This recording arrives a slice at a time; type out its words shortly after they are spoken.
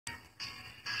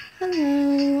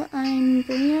Hello, I'm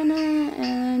Brianna,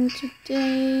 and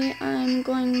today I'm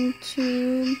going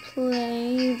to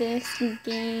play this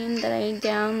game that I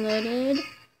downloaded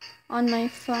on my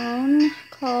phone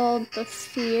called The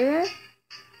Sphere.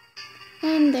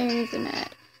 And there's an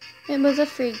ad. It was a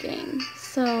free game,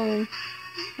 so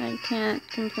I can't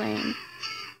complain.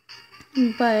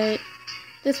 But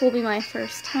this will be my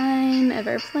first time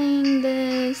ever playing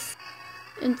this.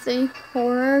 It's a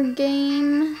horror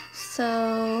game,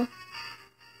 so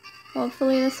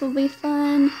hopefully this will be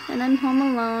fun. And I'm home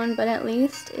alone, but at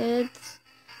least it's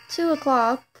 2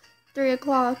 o'clock, 3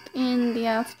 o'clock in the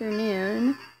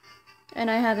afternoon,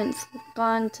 and I haven't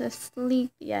gone to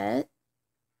sleep yet.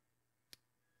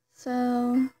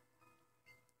 So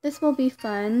this will be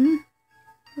fun.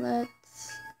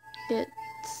 Let's get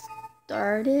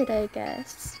started, I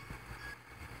guess.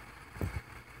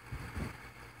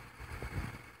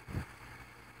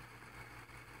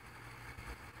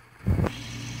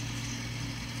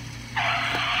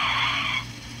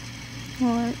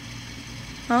 What?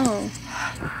 Oh.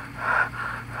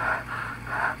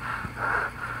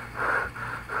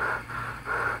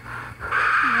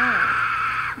 Wow.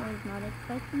 I was not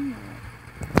expecting that.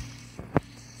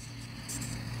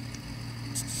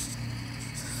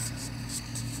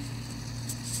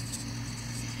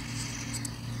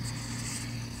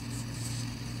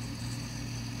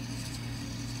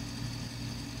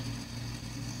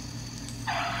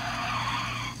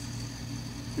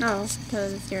 No,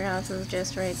 because your house is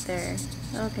just right there.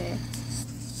 Okay.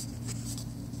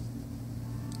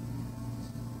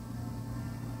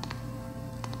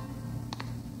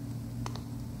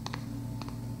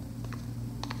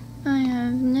 I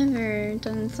have never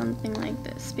done something like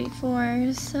this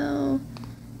before, so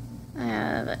I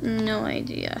have no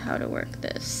idea how to work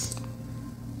this.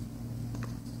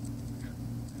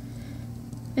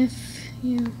 If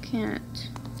you can't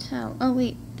tell. Oh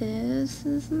wait, this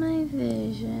is my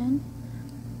vision.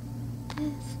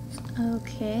 This,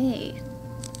 okay.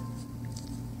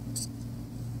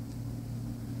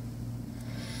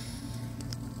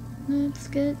 Let's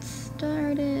get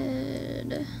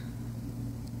started.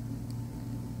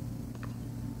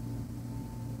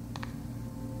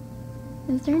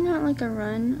 Is there not like a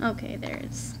run? Okay, there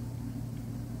is.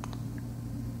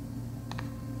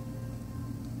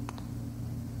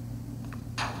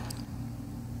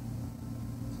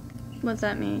 What's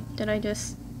that mean? Did I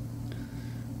just...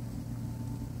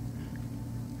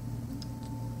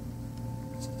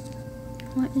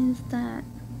 What is that?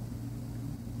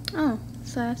 Oh,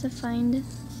 so I have to find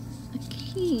a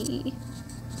key.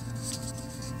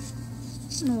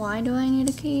 Why do I need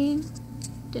a key?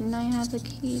 Didn't I have a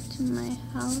key to my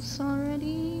house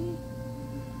already?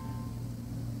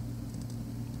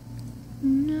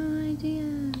 No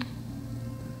idea.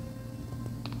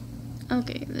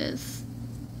 Okay, this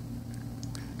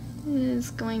is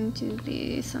going to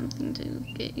be something to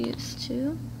get used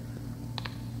to.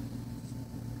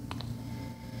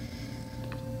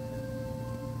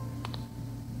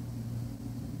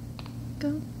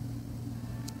 Go.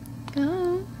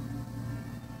 Go.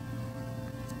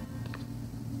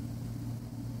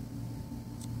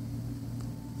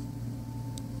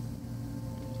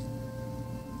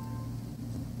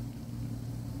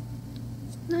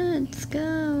 Let's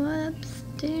go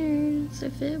upstairs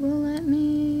if it will let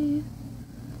me.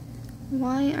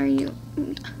 Why are you...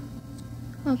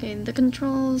 Okay, the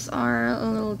controls are a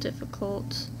little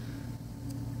difficult,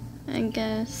 I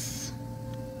guess.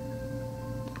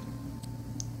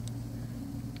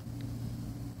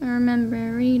 I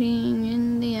remember reading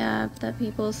in the app that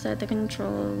people said the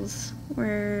controls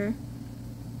were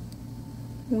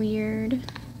weird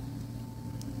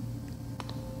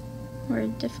or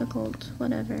difficult,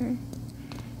 whatever.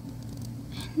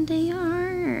 And they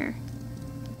are.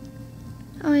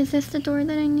 Oh, is this the door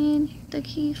that I need the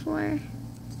key for?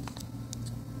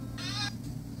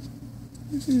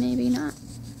 Maybe not.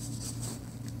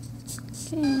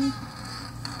 Okay.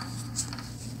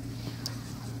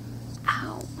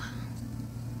 Ow.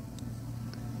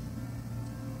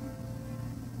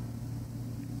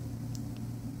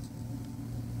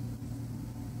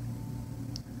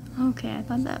 Okay, I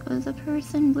thought that was a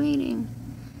person bleeding.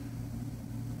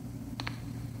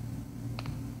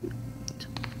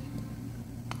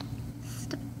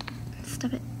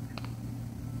 Stop it.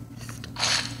 Stop.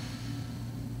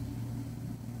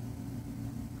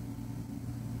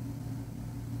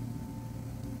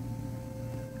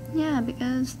 Yeah,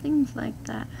 because things like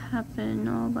that happen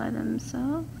all by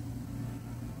themselves.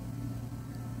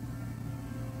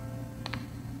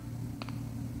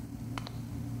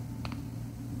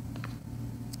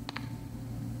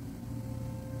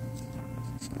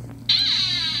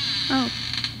 Oh,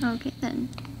 okay then.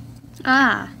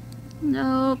 Ah,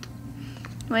 nope.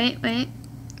 Wait.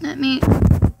 Let me...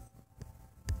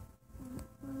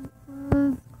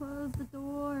 Close the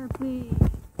door, please.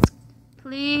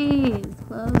 Please,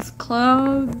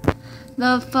 close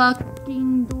the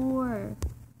fucking door.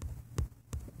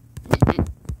 It's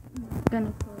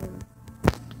gonna close.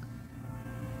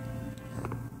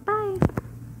 Bye.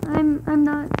 I'm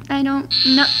not,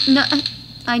 no,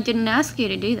 I didn't ask you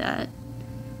to do that.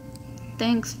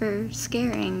 Thanks for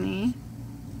scaring me.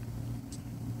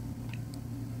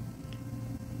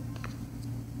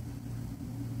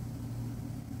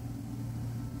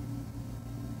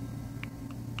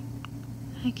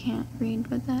 I can't read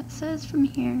what that says from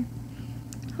here.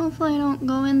 Hopefully I don't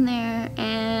go in there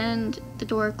and the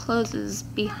door closes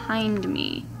behind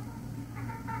me.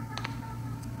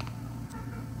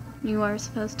 You are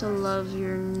supposed to love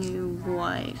your new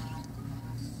wife.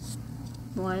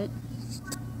 What?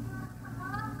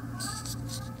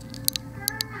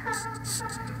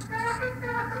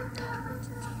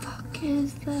 The fuck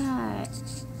is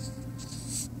that?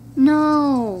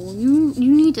 No, you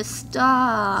need to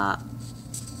stop.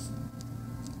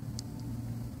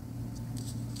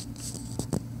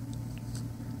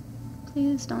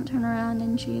 Please don't turn around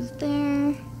and she's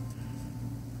there.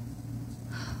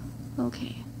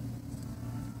 Okay.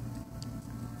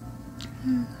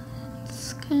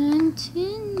 Let's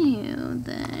continue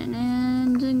then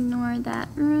and ignore that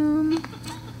room.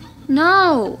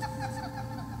 No!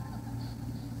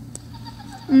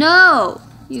 No!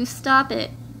 You stop it.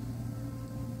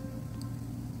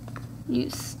 You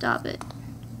stop it.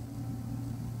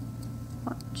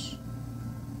 Watch.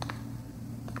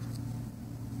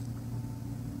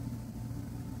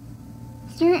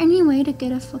 Is there any way to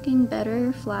get a fucking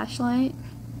better flashlight?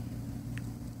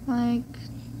 Like...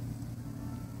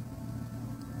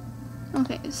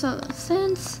 Okay, so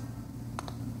since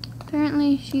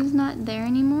apparently she's not there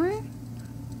anymore,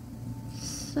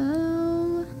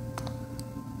 so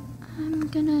I'm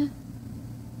gonna...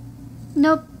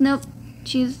 Nope.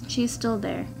 She's still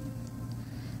there.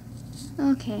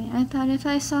 Okay, I thought if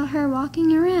I saw her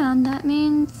walking around, that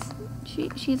means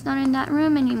she's not in that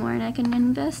room anymore and I can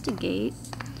investigate.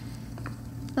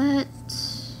 But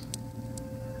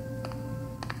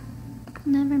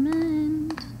never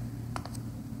mind.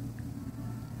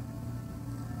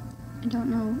 I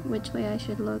don't know which way I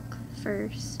should look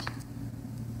first.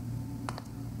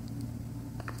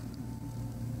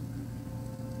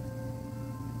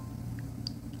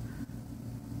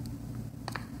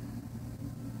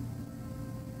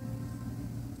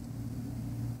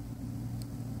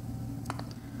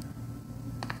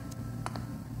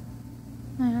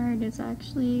 My heart is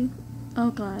actually...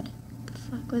 Oh god. The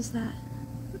fuck was that?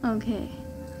 Okay.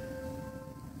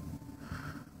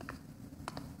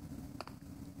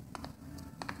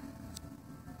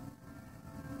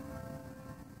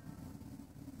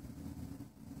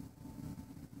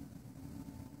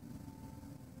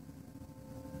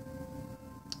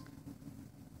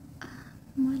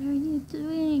 What are you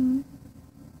doing?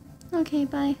 Okay,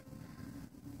 bye.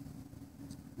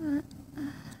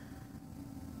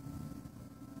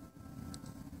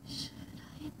 Should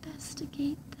I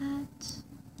investigate that?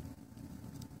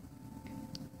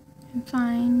 And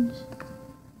find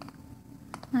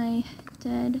my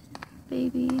dead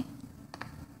baby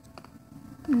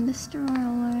in the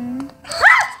stroller.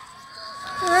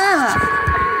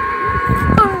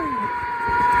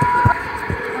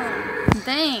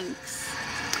 Thanks.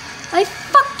 I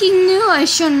fucking knew I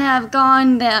shouldn't have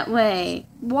gone that way.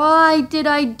 Why did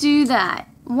I do that?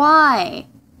 Why?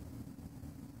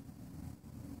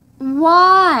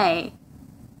 Why?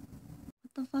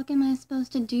 What the fuck am I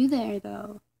supposed to do there,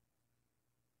 though?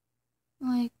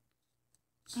 Like,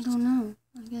 I don't know.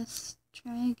 I guess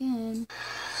try again.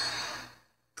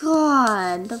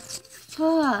 God, the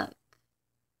fuck?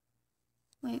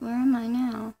 Wait, where am I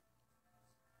now?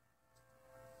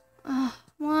 Ugh,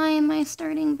 why am I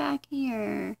starting back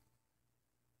here?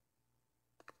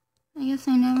 I guess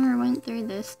I never went through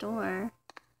this door.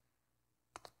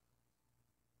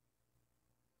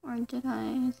 Or did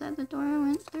I? Is that the door I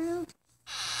went through?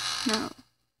 No.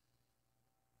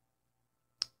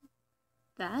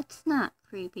 That's not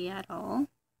creepy at all.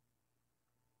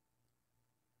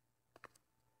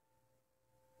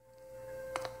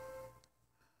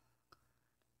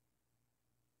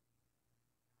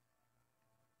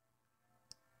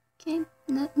 Okay,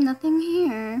 nothing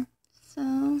here,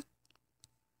 so...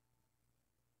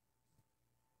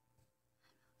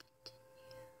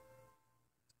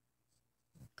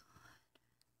 God.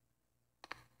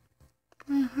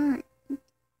 My heart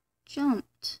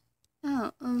jumped. Oh.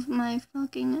 out of my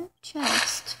fucking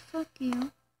chest. Fuck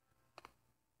you.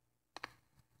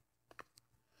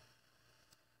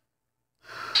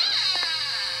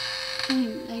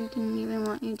 I didn't even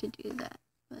want you to do that,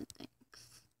 but thanks.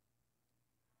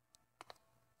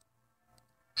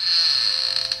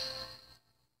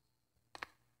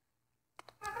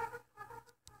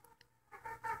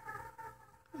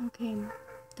 Okay,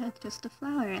 that's just a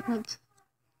flower. It looks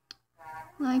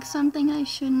like something I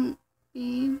shouldn't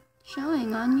be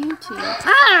showing on YouTube.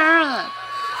 Ah!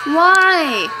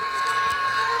 Why?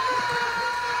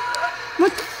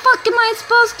 What the fuck am I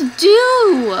supposed to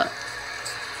do?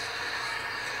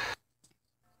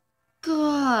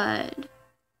 God.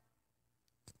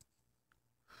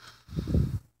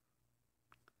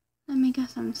 Let me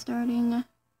guess I'm starting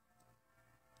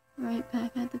right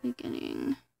back at the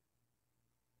beginning.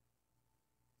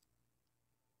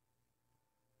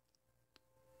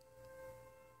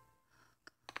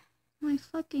 My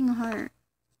fucking heart.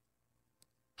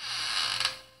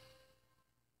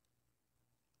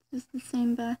 Is this the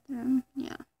same bathroom?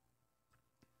 Yeah.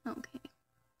 Okay.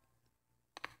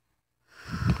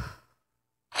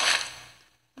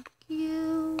 Fuck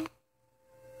you.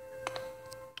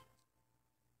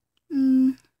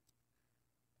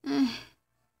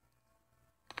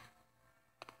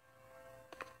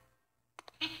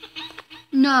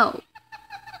 No.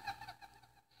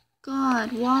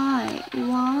 God, why?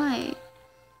 Why?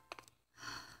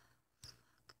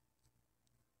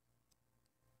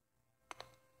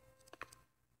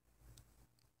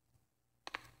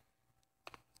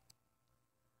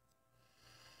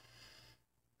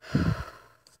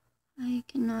 I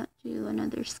cannot do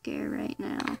another scare right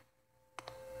now.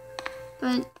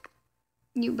 But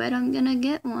you bet I'm gonna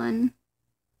get one.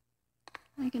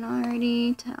 I can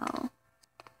already tell.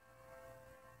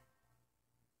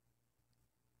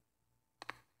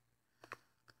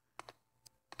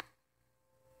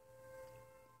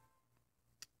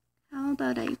 How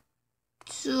about I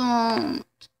don't?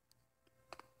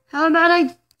 How about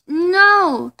I...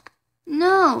 No!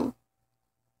 No!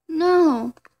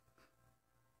 No!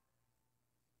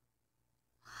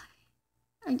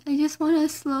 I just want to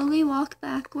slowly walk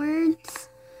backwards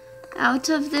out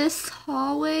of this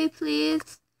hallway,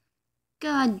 please.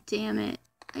 God damn it.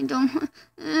 I don't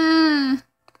want...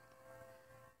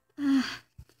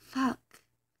 fuck.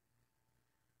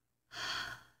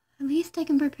 At least I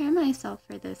can prepare myself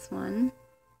for this one.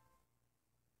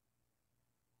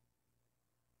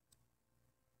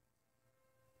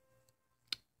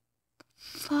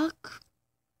 Fuck.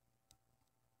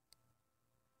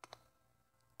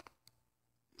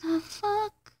 The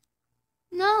fuck?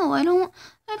 No, I don't want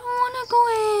to go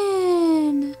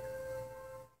in.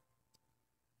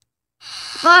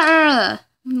 Why?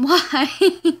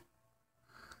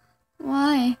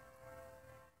 Why?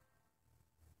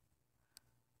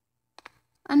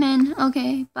 I'm in.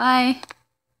 Okay, bye.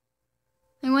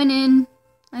 I went in.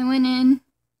 I went in.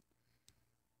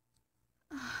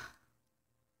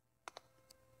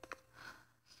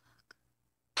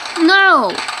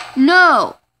 No!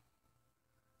 No!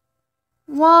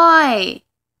 Why?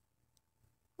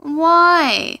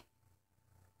 Why?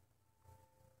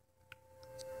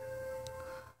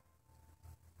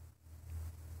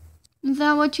 Is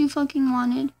that what you fucking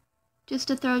wanted? Just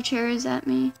to throw chairs at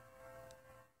me?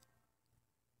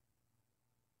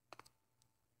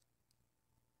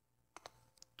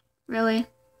 Really?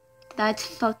 That's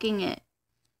fucking it.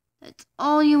 That's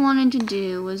all you wanted to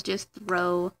do was just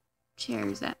throw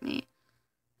chairs at me.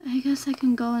 I guess I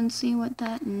can go and see what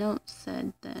that note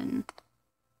said then.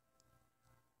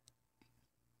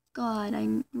 God,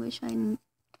 I wish I could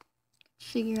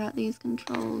figure out these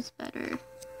controls better.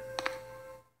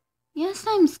 Yes,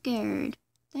 I'm scared.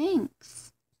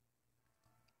 Thanks.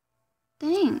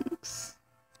 Thanks.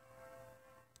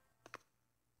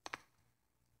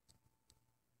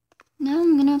 Now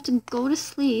I'm gonna have to go to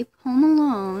sleep, home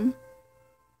alone,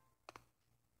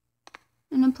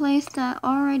 in a place that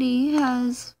already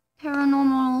has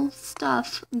paranormal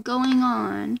stuff going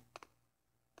on.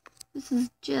 This is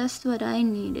just what I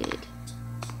needed.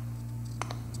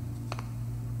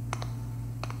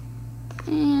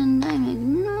 And I'm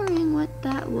ignoring what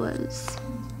that was,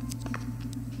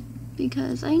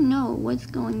 because I know what's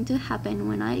going to happen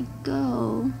when I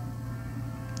go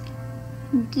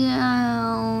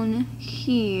down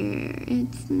here.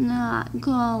 It's not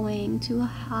going to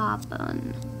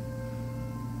happen.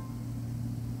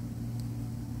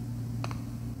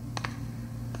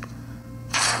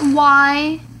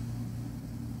 Why?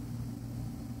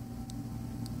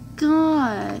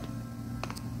 God.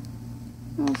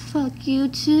 Well, fuck you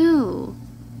too.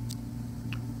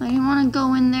 I didn't want to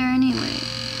go in there anyway.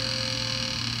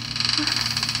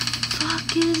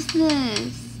 fuck is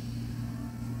this?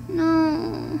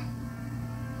 No.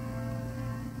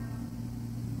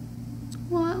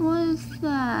 What was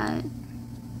that?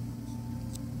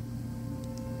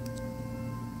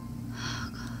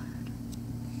 Oh god.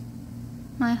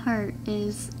 My heart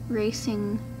is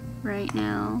racing right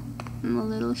now. I'm a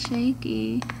little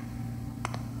shaky.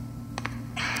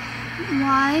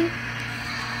 Why?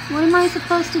 What am I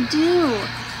supposed to do?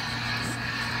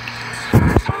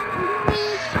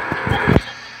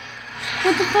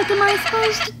 What the fuck am I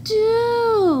supposed to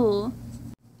do?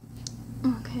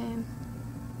 Okay.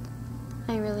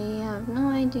 I really have no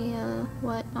idea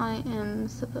what I am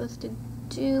supposed to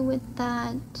do with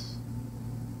that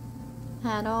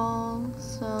at all,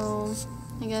 so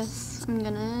I guess I'm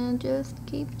gonna just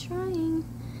keep trying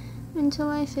until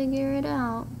I figure it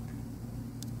out.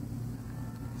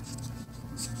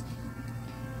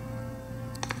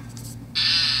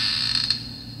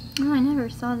 Oh, I never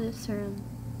saw this room.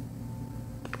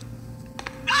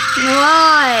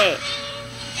 Why?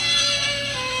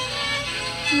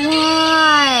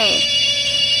 Why?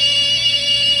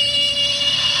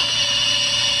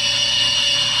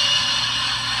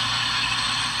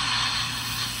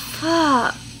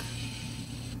 Fuck.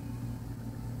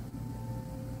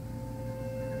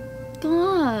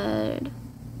 God.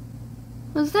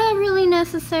 Was that really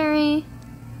necessary?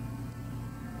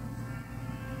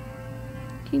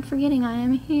 Keep forgetting I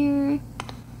am here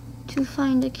to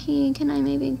find a key. Can I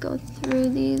maybe go through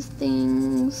these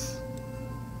things?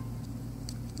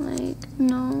 Like,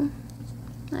 no,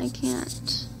 I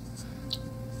can't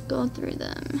go through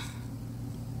them.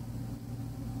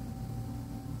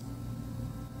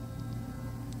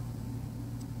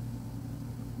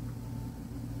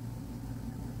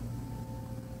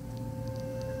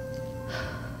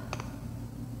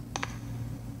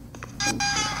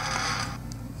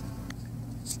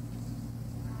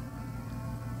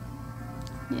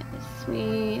 Yes,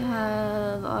 we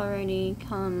have already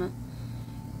come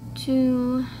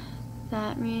to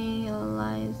that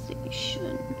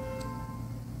realization.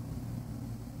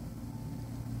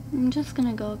 I'm just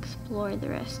gonna go explore the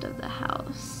rest of the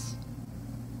house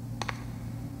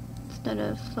instead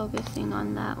of focusing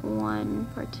on that one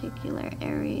particular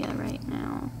area right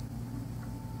now.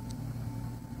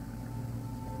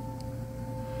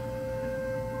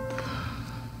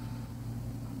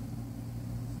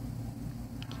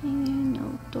 Okay,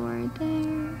 no door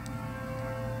there.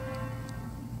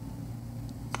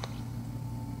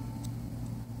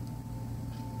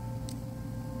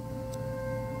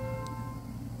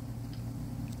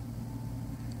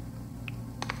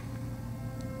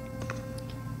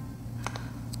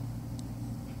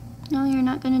 No, you're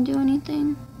not gonna do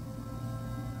anything?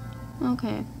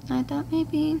 Okay, I thought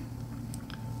maybe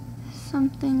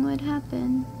something would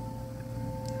happen.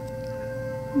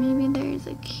 Maybe there's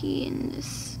a key in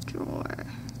this drawer.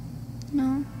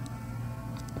 No?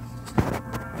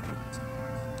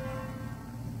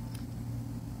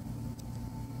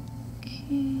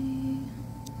 Okay.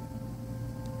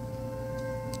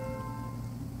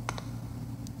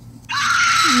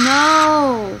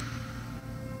 No!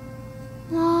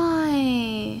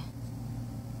 Why?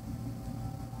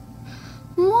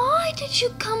 Why did you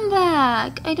come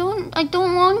back? I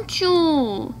don't want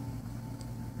you.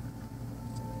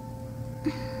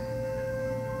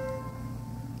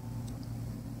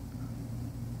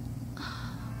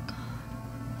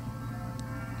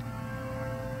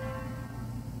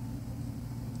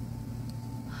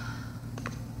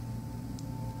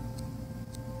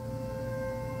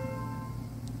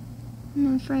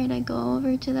 I'm afraid I go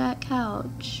over to that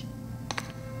couch.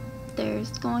 There's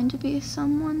going to be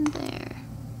someone there.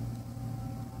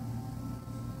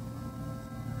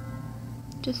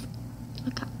 Just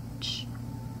a couch.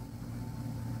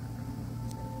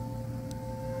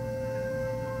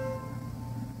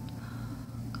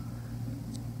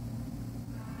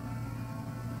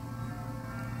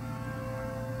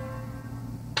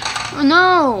 Oh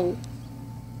no!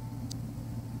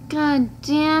 God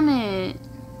damn it.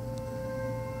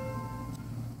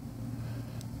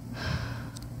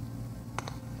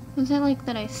 Was it like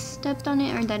that I stepped on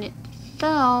it or that it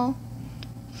fell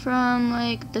from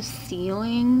like the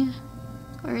ceiling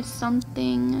or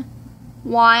something?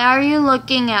 Why are you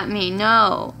looking at me?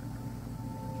 No.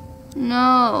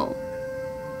 No.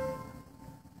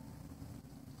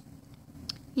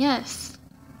 Yes.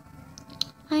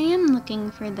 I am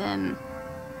looking for them.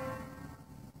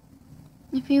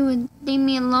 If you would leave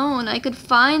me alone, I could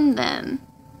find them.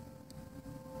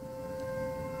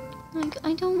 Like,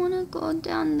 I don't want to go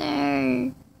down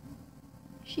there.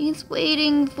 She's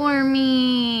waiting for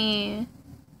me.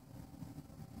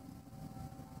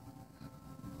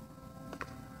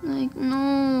 Like,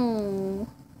 no.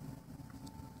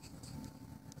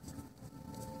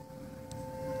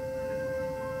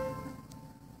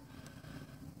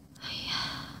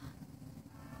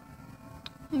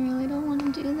 I really don't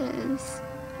want to do this.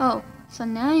 Oh, so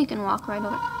now you can walk right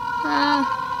over.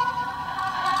 Ah.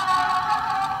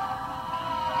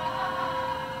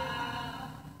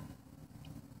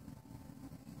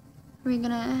 Are we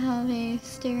gonna have a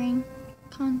staring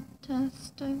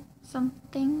contest or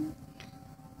something?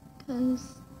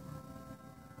 Cause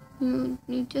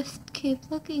you just keep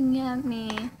looking at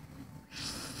me.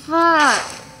 Fuck!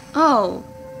 Oh,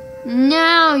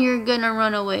 now you're gonna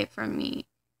run away from me.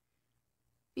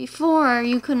 Before,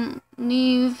 you couldn't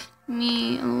leave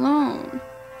me alone.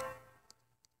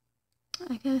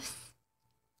 I guess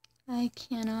I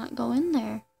cannot go in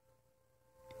there.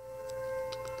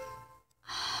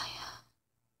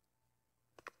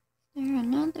 Is there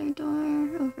another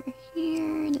door over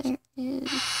here? There is.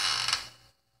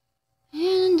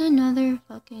 And another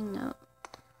fucking note.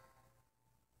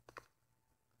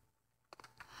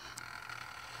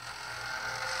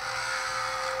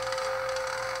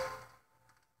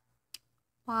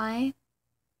 Why?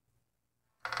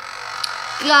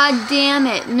 God damn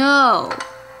it, no!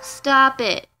 Stop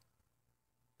it.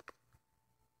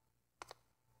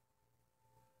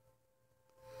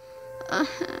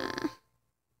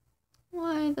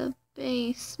 Why the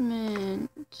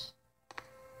basement?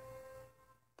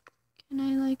 Can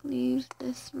I, like, leave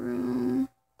this room?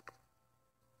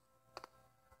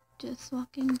 Just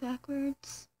walking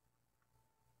backwards?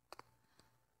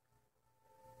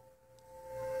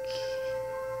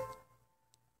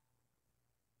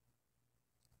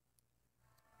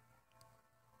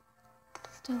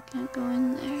 Still can't go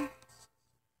in there.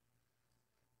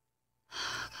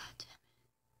 Oh, God damn it.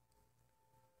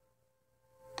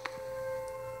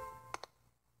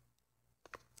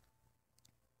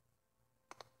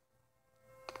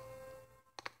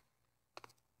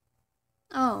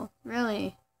 Oh,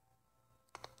 really?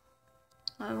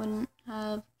 I wouldn't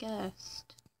have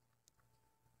guessed.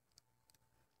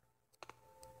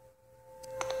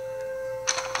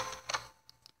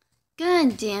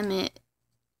 God damn it.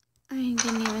 I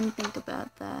didn't even think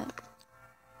about that.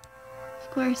 Of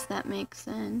course that makes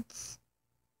sense.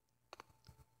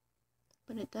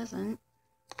 But it doesn't.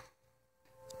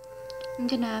 I'm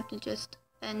gonna have to just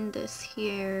end this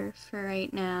here for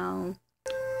right now.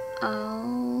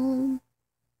 I'll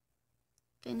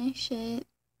finish it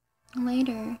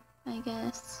later, I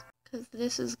guess. Because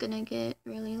this is gonna get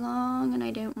really long and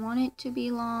I don't want it to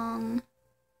be long.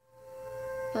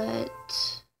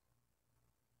 But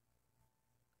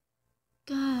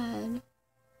God,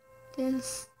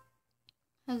 this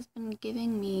has been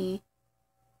giving me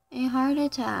a heart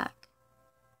attack.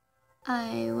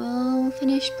 I will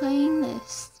finish playing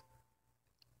this.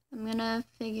 I'm gonna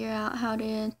figure out how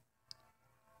to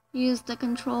use the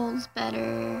controls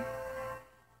better,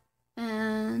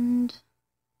 and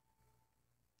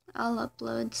I'll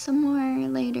upload some more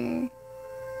later.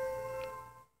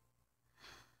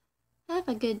 Have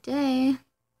a good day.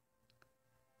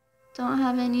 Don't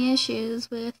have any issues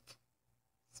with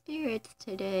spirits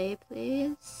today,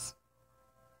 please.